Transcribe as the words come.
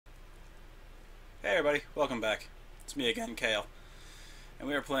Hey everybody, welcome back. It's me again, Kale. And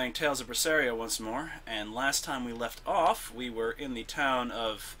we are playing Tales of Berseria once more, and last time we left off, we were in the town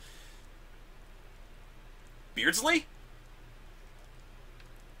of... Beardsley?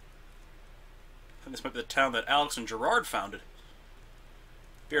 I think this might be the town that Alex and Gerard founded.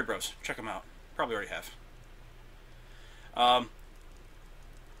 Beard Bros, check them out. Probably already have.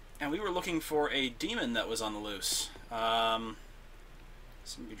 And we were looking for a demon that was on the loose.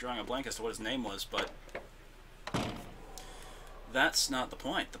 Seem to be drawing a blank as to what his name was, but that's not the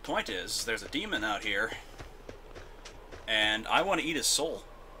point. The point is, there's a demon out here, and I want to eat his soul.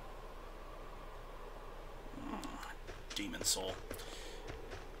 Demon soul.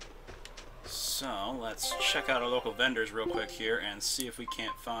 So, let's check out our local vendors real quick here and see if we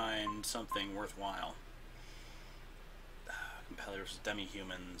can't find something worthwhile. Competitor versus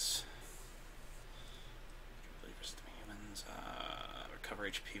demi-humans. Recover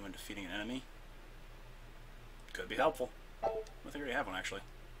HP when defeating an enemy. Could be helpful. I think I already have one, actually.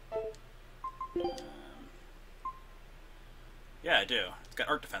 Yeah, I do. It's got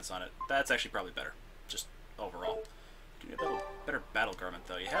arc defense on it. That's actually probably better. Just overall. Do you need a better battle garment,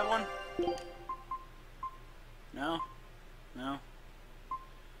 though? You have one? No? No?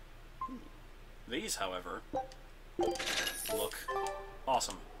 These, however, look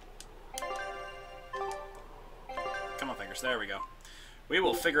awesome. Come on, fingers. There we go. We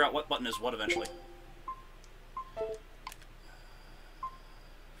will figure out what button is what eventually.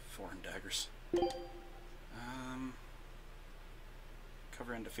 Foreign daggers.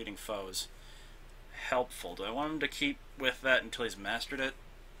 Cover and defeating foes. Helpful. Do I want him to keep with that until he's mastered it?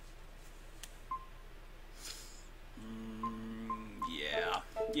 Yeah.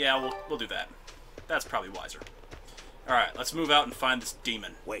 Yeah, we'll do that. That's probably wiser. Alright, let's move out and find this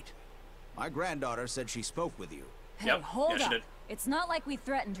demon. Wait. My granddaughter said she spoke with you. Hey, yep. hold yeah, up. she did. It's not like we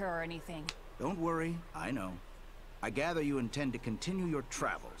threatened her or anything. Don't worry, I know. I gather you intend to continue your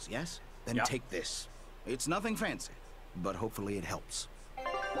travels, yes? Then Yep. take this. It's nothing fancy, but hopefully it helps.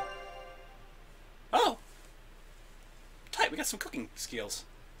 Oh! Tight, we got some cooking skills.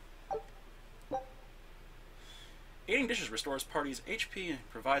 Eating dishes restores parties' HP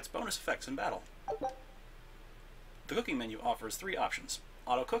and provides bonus effects in battle. The cooking menu offers 3 options.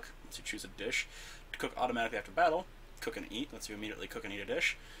 Auto cook lets you choose a dish to cook automatically after battle. Cook and eat lets you immediately cook and eat a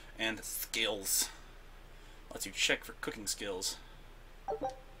dish. And skills lets you check for cooking skills.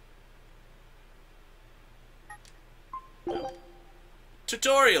 No.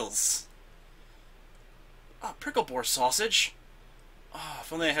 Tutorials! Ah, prickle boar sausage! Oh,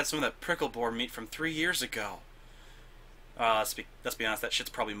 if only I had some of that prickle boar meat from 3 years ago. Let's be honest, that shit's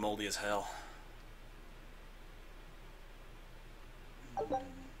probably moldy as hell.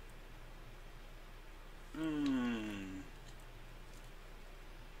 On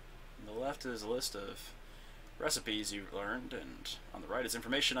the left is a list of recipes you learned, and on the right is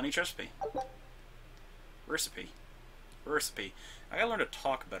information on each recipe. Recipe. I gotta learn to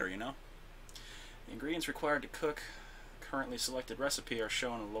talk better, you know? The ingredients required to cook currently selected recipe are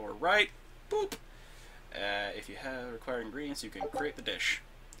shown in the lower right. Boop! If you have required ingredients, you can create the dish.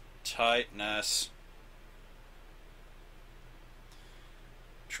 Tightness.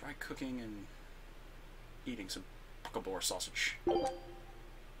 Try cooking and eating some boar sausage.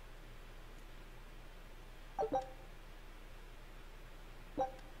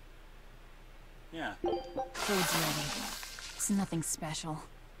 Yeah. Food's ready. It's nothing special.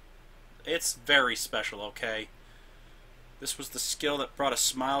 It's very special, okay? This was the skill that brought a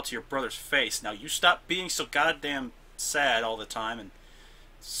smile to your brother's face. Now you stop being so goddamn sad all the time and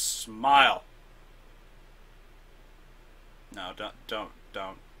smile. No,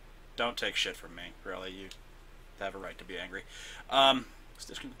 don't take shit from me. Really, you have a right to be angry.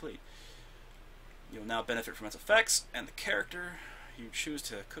 Stitch complete. You'll now benefit from its effects, and the character you choose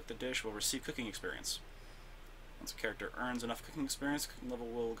to cook the dish will receive cooking experience. Once a character earns enough cooking experience, cooking level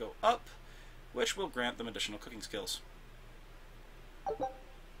will go up, which will grant them additional cooking skills.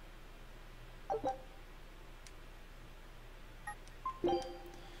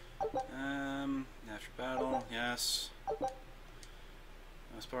 After battle, yes.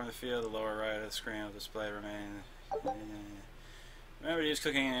 Exploring the field, the lower right of the screen will display remain. Remember to use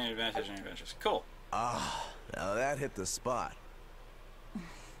cooking and advantage and adventures. Cool. Ah, now that hit the spot.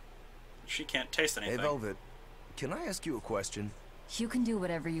 She can't taste anything. Hey, Velvet, can I ask you a question? You can do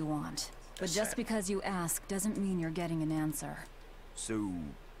whatever you want. But That's just sad. because you ask doesn't mean you're getting an answer. So,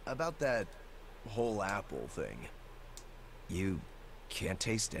 about that whole apple thing, you can't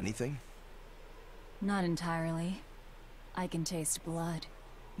taste anything? Not entirely. I can taste blood.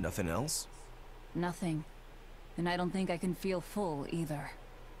 Nothing else? Nothing. And I don't think I can feel full either.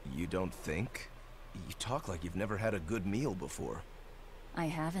 You don't think? You talk like you've never had a good meal before. I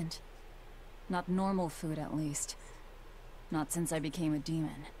haven't. Not normal food, at least. Not since I became a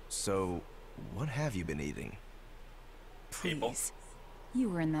demon. So, what have you been eating? People. Please. You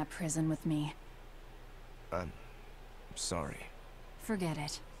were in that prison with me. I'm sorry. Forget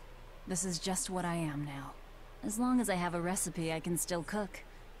it. This is just what I am now. As long as I have a recipe, I can still cook.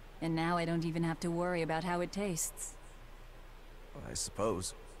 And now I don't even have to worry about how it tastes. I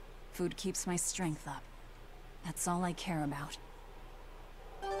suppose. Food keeps my strength up. That's all I care about.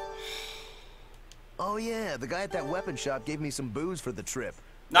 Oh yeah, the guy at that weapon shop gave me some booze for the trip.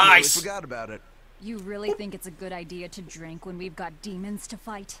 Nice! I forgot about it. You really think it's a good idea to drink when we've got demons to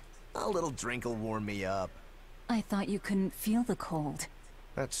fight? A little drink'll warm me up. I thought you couldn't feel the cold.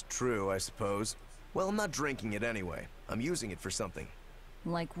 That's true, I suppose. Well, I'm not drinking it anyway. I'm using it for something.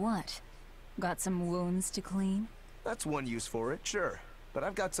 Like what? Got some wounds to clean? That's one use for it, sure. But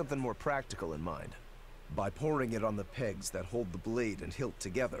I've got something more practical in mind. By pouring it on the pegs that hold the blade and hilt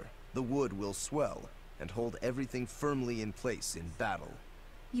together, the wood will swell and hold everything firmly in place in battle.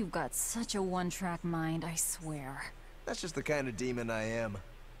 You've got such a one-track mind, I swear. That's just the kind of demon I am.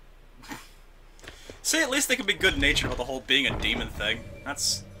 See, at least they can be good-natured about the whole being a demon thing.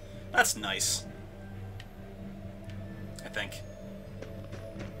 That's nice. I think.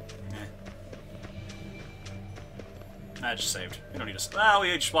 I just saved. We don't need to... Well,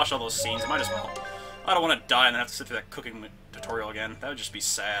 we just watched all those scenes. Might as well. I don't want to die and then have to sit through that cooking tutorial again. That would just be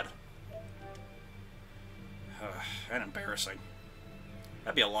sad. And embarrassing.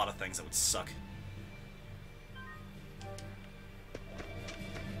 That'd be a lot of things that would suck.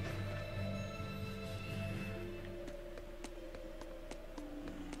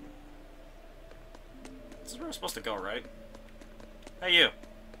 This is where we're supposed to go, right? Hey, you.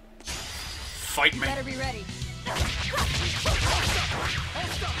 Fight me. Better be ready.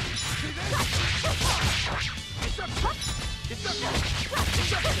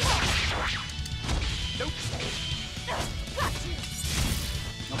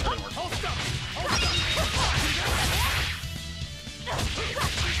 No, that didn't work.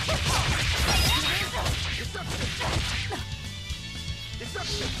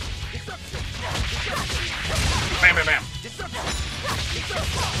 Bam, bam, bam.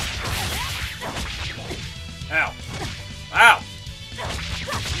 Ow. Ow!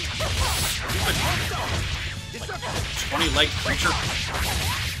 20-leg creature.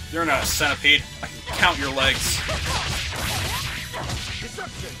 You're not a centipede. I can count your legs.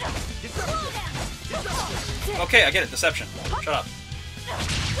 Okay, I get it. Deception. Shut up.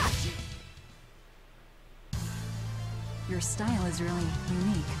 Your style is really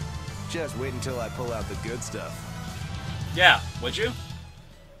unique. Just wait until I pull out the good stuff. Yeah, would you?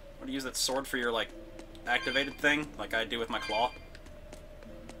 Want to use that sword for your, like, activated thing, like I do with my claw?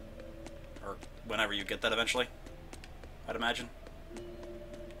 Or whenever you get that eventually, I'd imagine.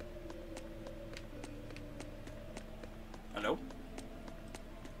 Hello?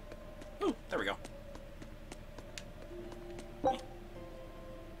 Ooh, there we go.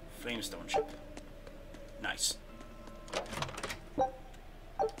 Flamestone chip. Nice.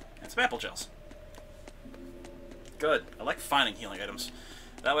 And some apple gels. Good. I like finding healing items.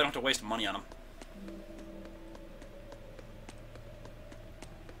 That way I don't have to waste money on them.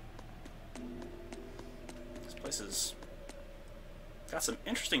 This place has got some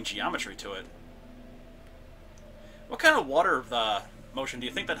interesting geometry to it. What kind of water motion do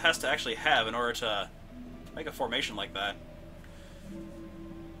you think that has to actually have in order to make a formation like that?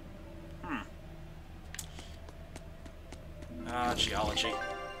 Geology.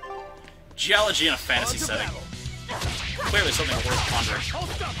 Geology in a fantasy setting. Clearly something worth pondering.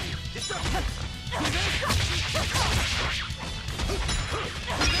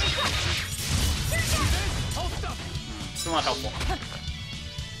 Still not helpful.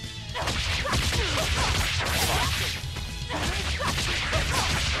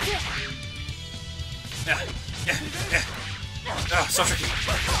 Yeah. Oh, so tricky.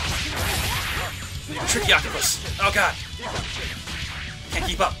 Tricky octopus. Oh god. Can't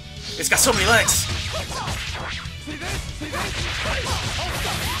keep up. It's got so many legs.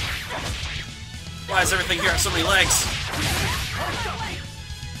 Why is everything here have so many legs?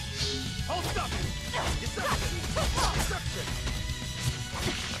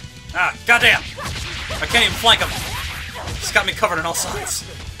 Ah, goddamn! I can't even flank him. He's got me covered on all sides.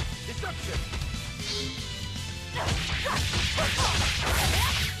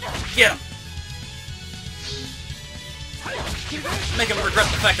 Get him! Make him regret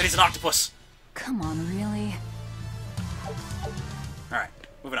the fact that he's an octopus. Come on, really? Alright,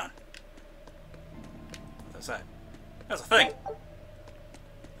 moving on. What's that? That's a thing.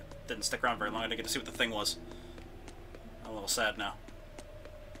 didn't stick around very long. I didn't get to see what the thing was. I'm a little sad now.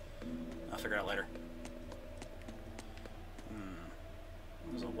 I'll figure it out later.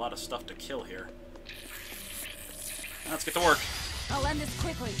 There's a lot of stuff to kill here. Let's get to work. I'll end this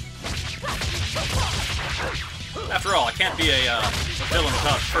quickly. After all, I can't be a villain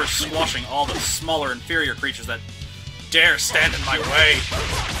without first squashing all the smaller, inferior creatures that dare stand in my way.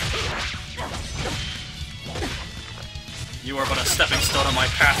 You are but a stepping stone on my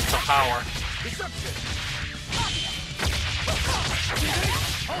path to power.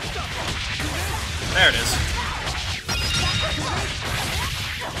 There it is.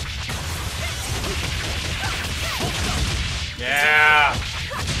 Yeah!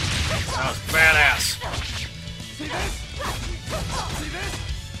 That was badass.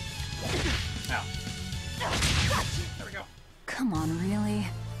 Now. There we go. Come on, really?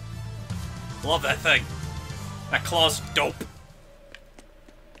 Love that thing. That claw's dope.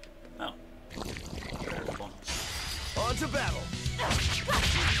 Oh. There's one. On to battle.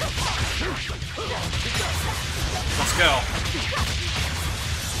 Let's go.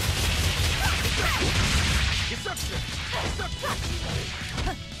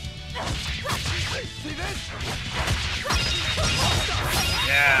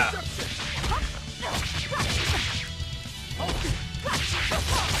 Yeah.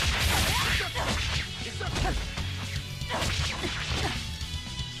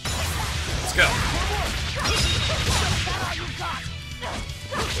 Let's go.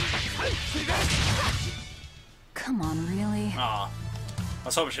 Come on, really? Aw. I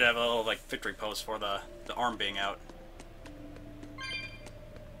was hoping we should have a little, like, victory pose for the arm being out.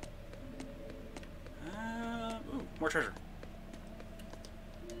 Ooh, more treasure.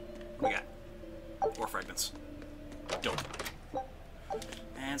 What we got? 4 fragments. Dope.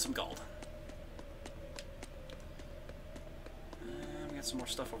 And some gold. We got some more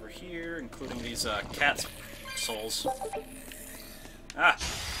stuff over here, including these cat souls. Ah!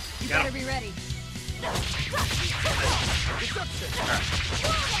 You Got better 'em. be ready.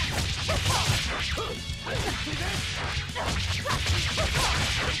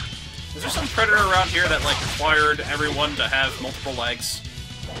 Is there some predator around here that, like, required everyone to have multiple legs?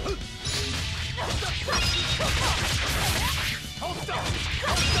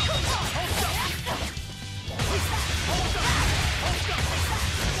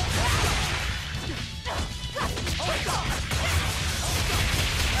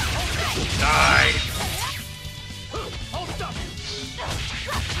 Die!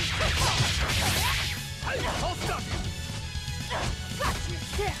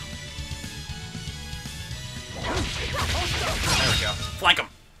 There we go. Flank him.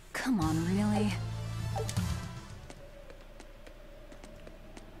 Come on, really?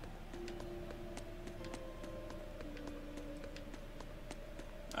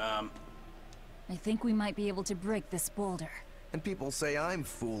 I think we might be able to break this boulder. And people say I'm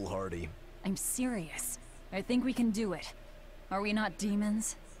foolhardy. I'm serious. I think we can do it. Are we not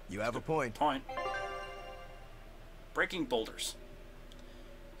demons? You have a point. Breaking boulders.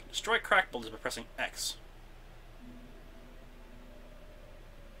 Destroy cracked boulders by pressing X.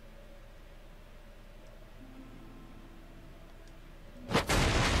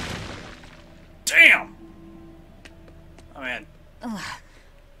 Damn! Oh man. Ugh.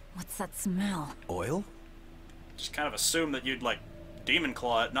 What's that smell? Oil? Just kind of assume that you'd, like, demon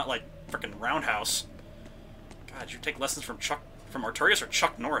claw it, not like frickin' roundhouse. God, you take lessons from Artorias or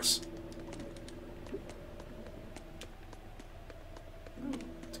Chuck Norris? Ooh,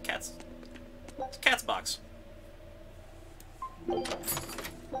 it's a cat's box. Boop.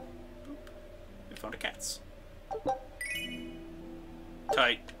 We found a cat's.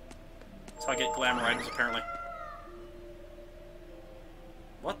 Tight. That's how I get glamour items, apparently.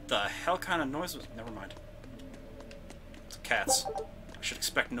 What the hell kind of noise was... Never mind. It's cats. I should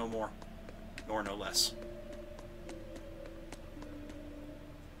expect no more. Nor no less.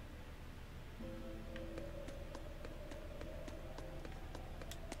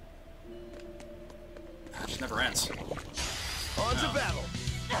 It just never ends. On to battle.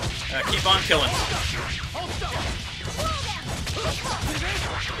 Keep on killing.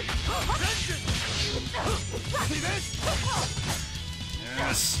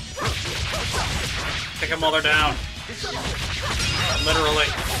 Yes. Take them while they're down. Literally.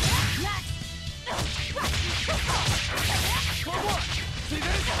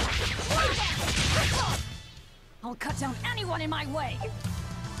 I'll cut down anyone in my way.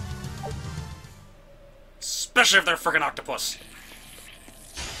 Especially if they're frickin' octopus.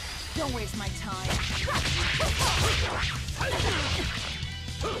 Don't waste my time.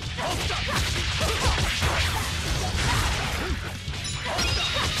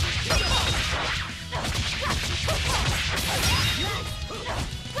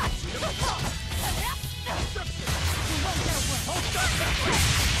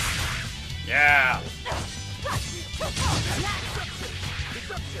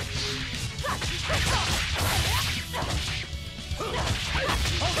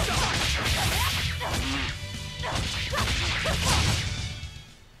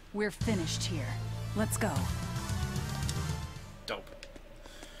 We're finished here. Let's go. Dope.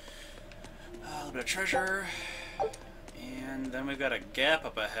 A little bit of treasure. And then we've got a gap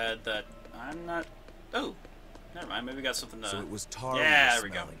up ahead that I'm not... Oh! Never mind, maybe we got something to... So it was tar. Yeah, there we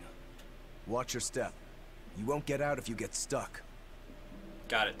go. Watch your step. You won't get out if you get stuck.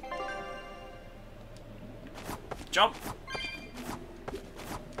 Got it. Jump!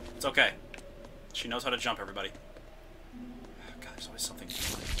 It's okay. She knows how to jump, everybody. God, there's always something.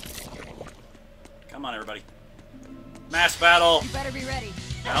 Come on, everybody. Mass battle! You better be ready.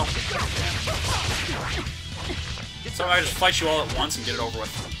 No. So I just fight you all at once and get it over with.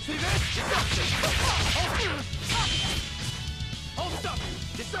 It'd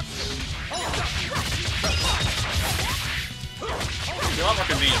be a lot more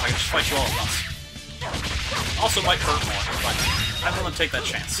convenient if I could just fight you all at once. Also might hurt more, but I'm willing to take that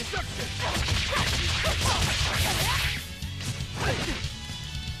chance.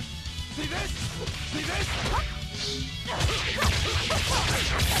 See this? See this?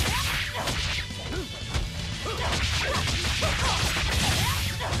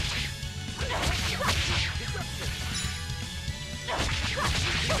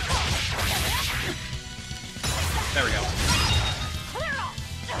 There we go.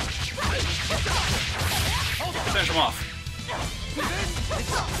 Finish him off.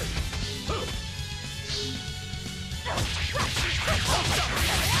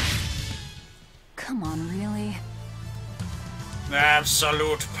 Come on, really?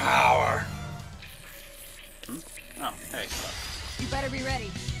 Absolute power. Oh, hey. You better be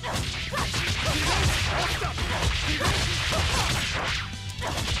ready.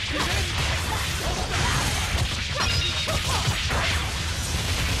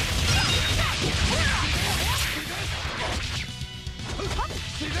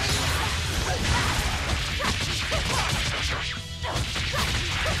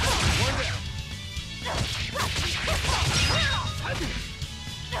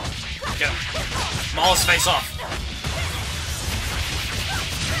 Get him. Maul his face off.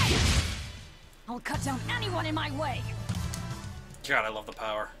 I'll cut down anyone in my way. God, I love the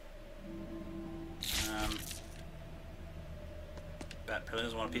power. Bat really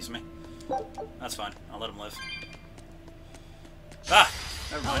doesn't want a piece of me. That's fine. I'll let him live. Ah!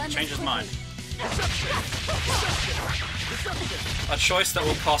 Never mind. Change his mind. A choice that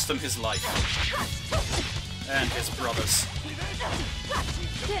will cost him his life. And his brothers.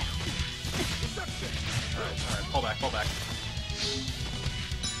 Alright, pull back, pull back.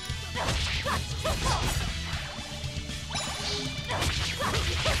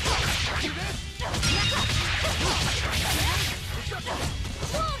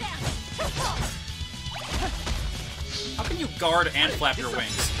 How can you guard and flap your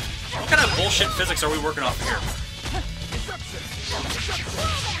wings? What kind of bullshit physics are we working off here?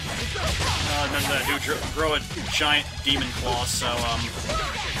 And then I do grow a giant demon claw, so,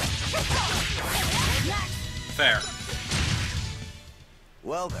 fair.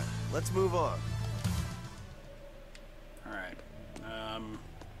 Well then, let's move on. Alright.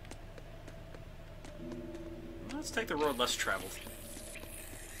 Let's take the road less traveled.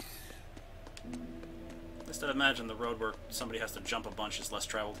 At least I'd imagine the road where somebody has to jump a bunch is less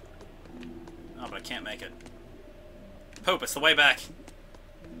traveled. Oh, but I can't make it. Poop, it's the way back.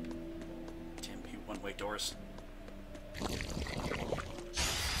 Damn you one-way doors.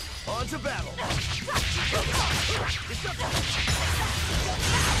 On to battle.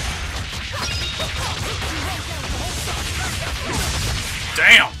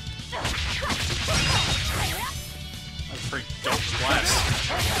 Damn! That's a pretty dope blast.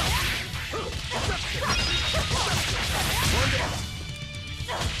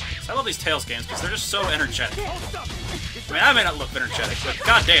 So I love these Tales games because they're just so energetic. I mean, I may not look energetic, but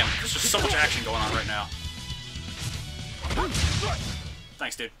goddamn, there's just so much action going on right now.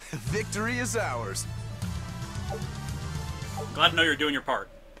 Thanks, dude. Victory is ours. Glad to know you're doing your part.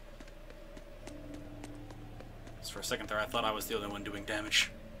 Just for a second there, I thought I was the only one doing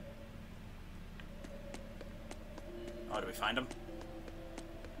damage. Oh, did we find him?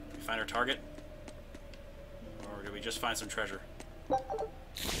 Did we find our target? Or did we just find some treasure?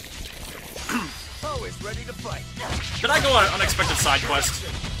 Always ready to fight. Did I go on an unexpected side quest?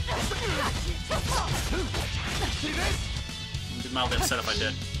 I'd be mildly upset if I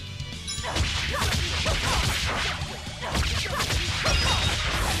did.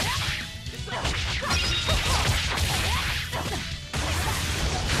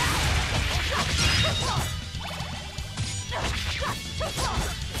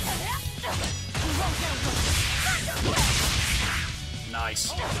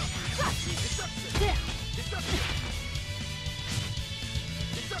 Nice.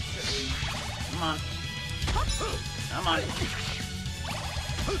 Come on. Come on.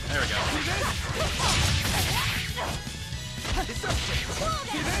 There we go.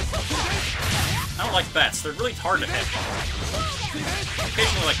 I don't like bats. They're really hard to hit. I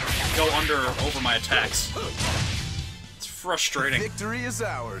occasionally, like, go under or over my attacks. It's frustrating. Victory is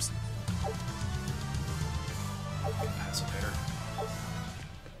ours. Capacitator.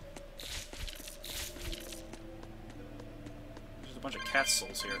 There's a bunch of cat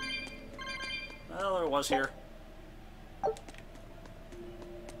souls here. Well, there was here.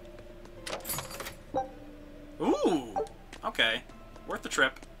 Ooh! Okay. Worth the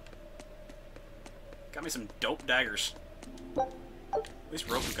trip. Got me some dope daggers. At least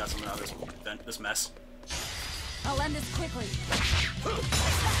Roku got something out of this mess. I'll end this quickly.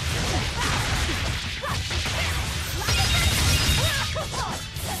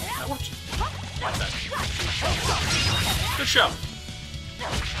 That worked. Like that. Good show.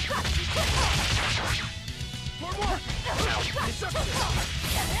 Ow.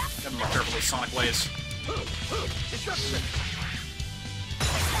 Gotta be more careful with Sonic ways.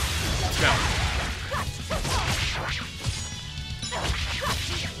 Let's go.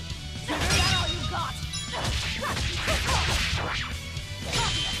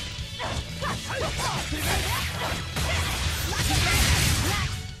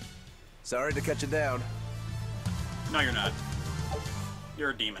 Sorry to cut you down. No, you're not. You're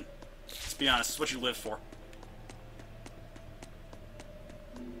a demon. Let's be honest, it's what you live for.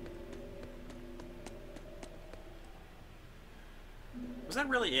 Was that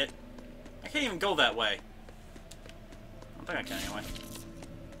really it? I can't even go that way. I don't think I can anyway.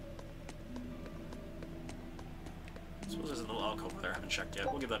 I suppose there's a little alcove there I haven't checked yet.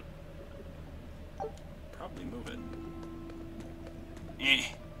 We'll give that... Probably move it.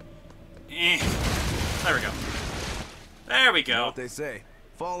 There we go. There we You know go. what they say.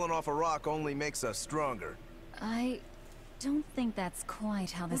 Falling off a rock only makes us stronger. I don't think that's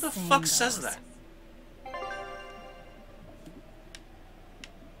quite how Who the the saying fuck goes. says that?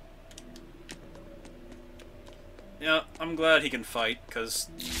 Yeah, I'm glad he can fight, because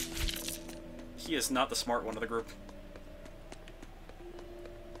he is not the smart one of the group.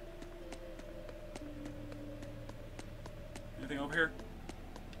 Anything over here?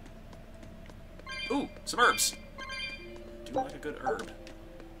 Ooh, some herbs. Do like a good herb.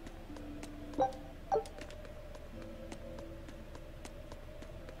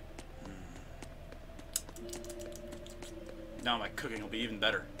 Now my cooking will be even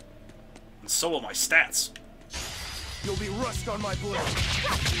better. And so will my stats. You'll be rust on my blade.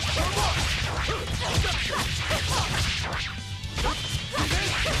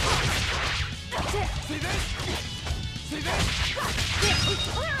 See this? See this?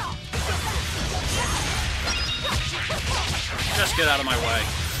 Just get out of my way.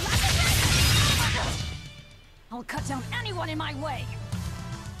 I'll cut down anyone in my way.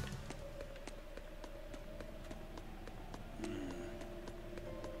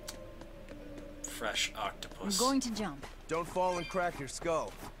 Fresh I'm octopus. going to jump. Don't fall and crack your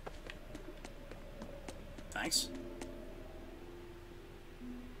skull. Thanks.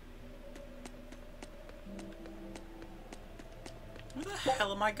 Where the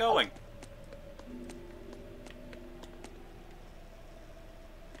hell am I going?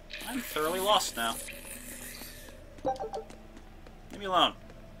 I'm thoroughly lost now. Leave me alone.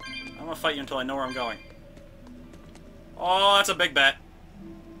 I'm gonna fight you until I know where I'm going. Oh, that's a big bat.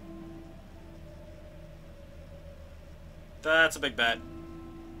 That's a big bat.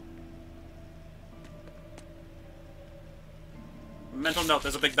 Mental note,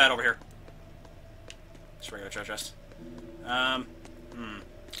 there's a big bat over here. Just regular treasure chest.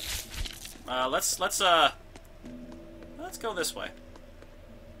 Let's go this way.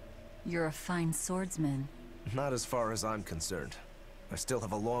 You're a fine swordsman. Not as far as I'm concerned. I still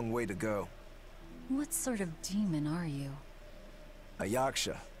have a long way to go. What sort of demon are you? A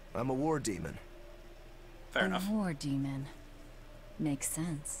Yaksha. I'm a war demon. Fair enough. A war demon. Makes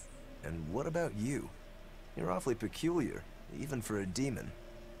sense. And what about you? You're awfully peculiar, even for a demon.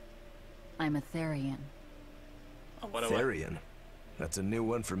 I'm a Therian. Oh, what a Therian? That's a new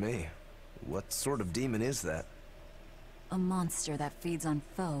one for me. What sort of demon is that? A monster that feeds on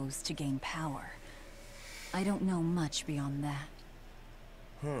foes to gain power. I don't know much beyond that.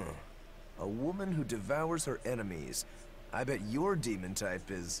 Huh. A woman who devours her enemies. I bet your demon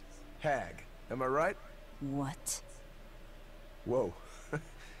type is... hag. Am I right? What? Whoa.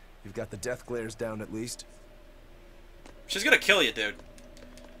 You've got the death glares down at least. She's gonna kill you, dude.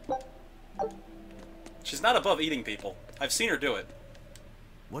 She's not above eating people. I've seen her do it.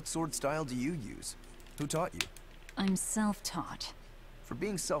 What sword style do you use? Who taught you? I'm self-taught. For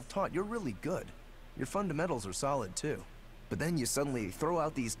being self-taught, you're really good. Your fundamentals are solid, too. But then you suddenly throw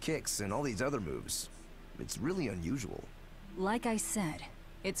out these kicks and all these other moves. It's really unusual. Like I said,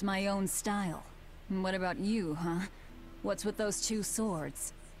 it's my own style. What about you, huh? What's with those 2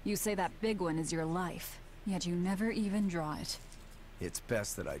 swords? You say that big one is your life, yet you never even draw it. It's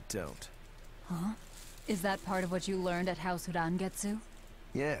best that I don't. Huh? Is that part of what you learned at House Urangetsu?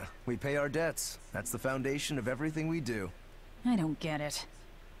 Yeah, we pay our debts. That's the foundation of everything we do. I don't get it.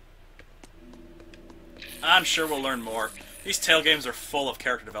 I'm sure we'll learn more. These Tale games are full of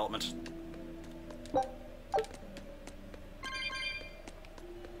character development.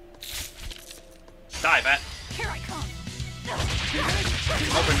 Die, bat. Here I come!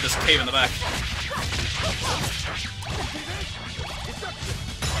 Open this cave in the back.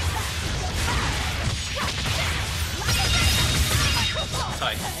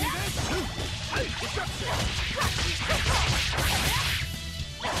 Tight.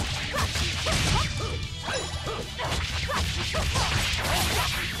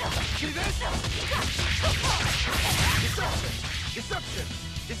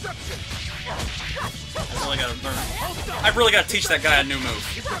 I've really got to teach that guy a new move.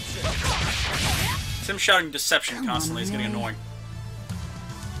 It's him shouting deception constantly. He's getting annoying.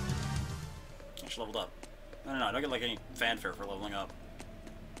 I just leveled up. I don't get like any fanfare for leveling up.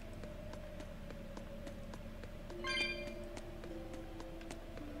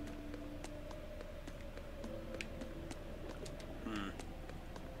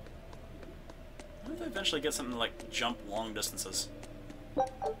 What if I eventually get something like jump long distances?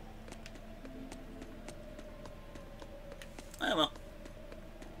 Well.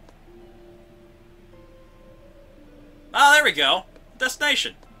 Ah, there we go.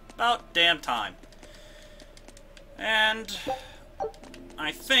 Destination. About damn time. And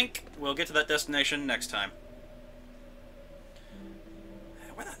I think we'll get to that destination next time.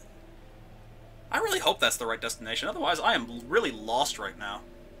 I really hope that's the right destination. Otherwise, I am really lost right now.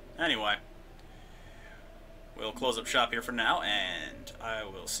 Anyway. We'll close up shop here for now, and I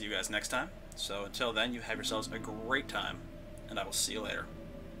will see you guys next time. So until then, you have yourselves a great time, and I will see you later.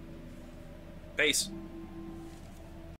 Peace.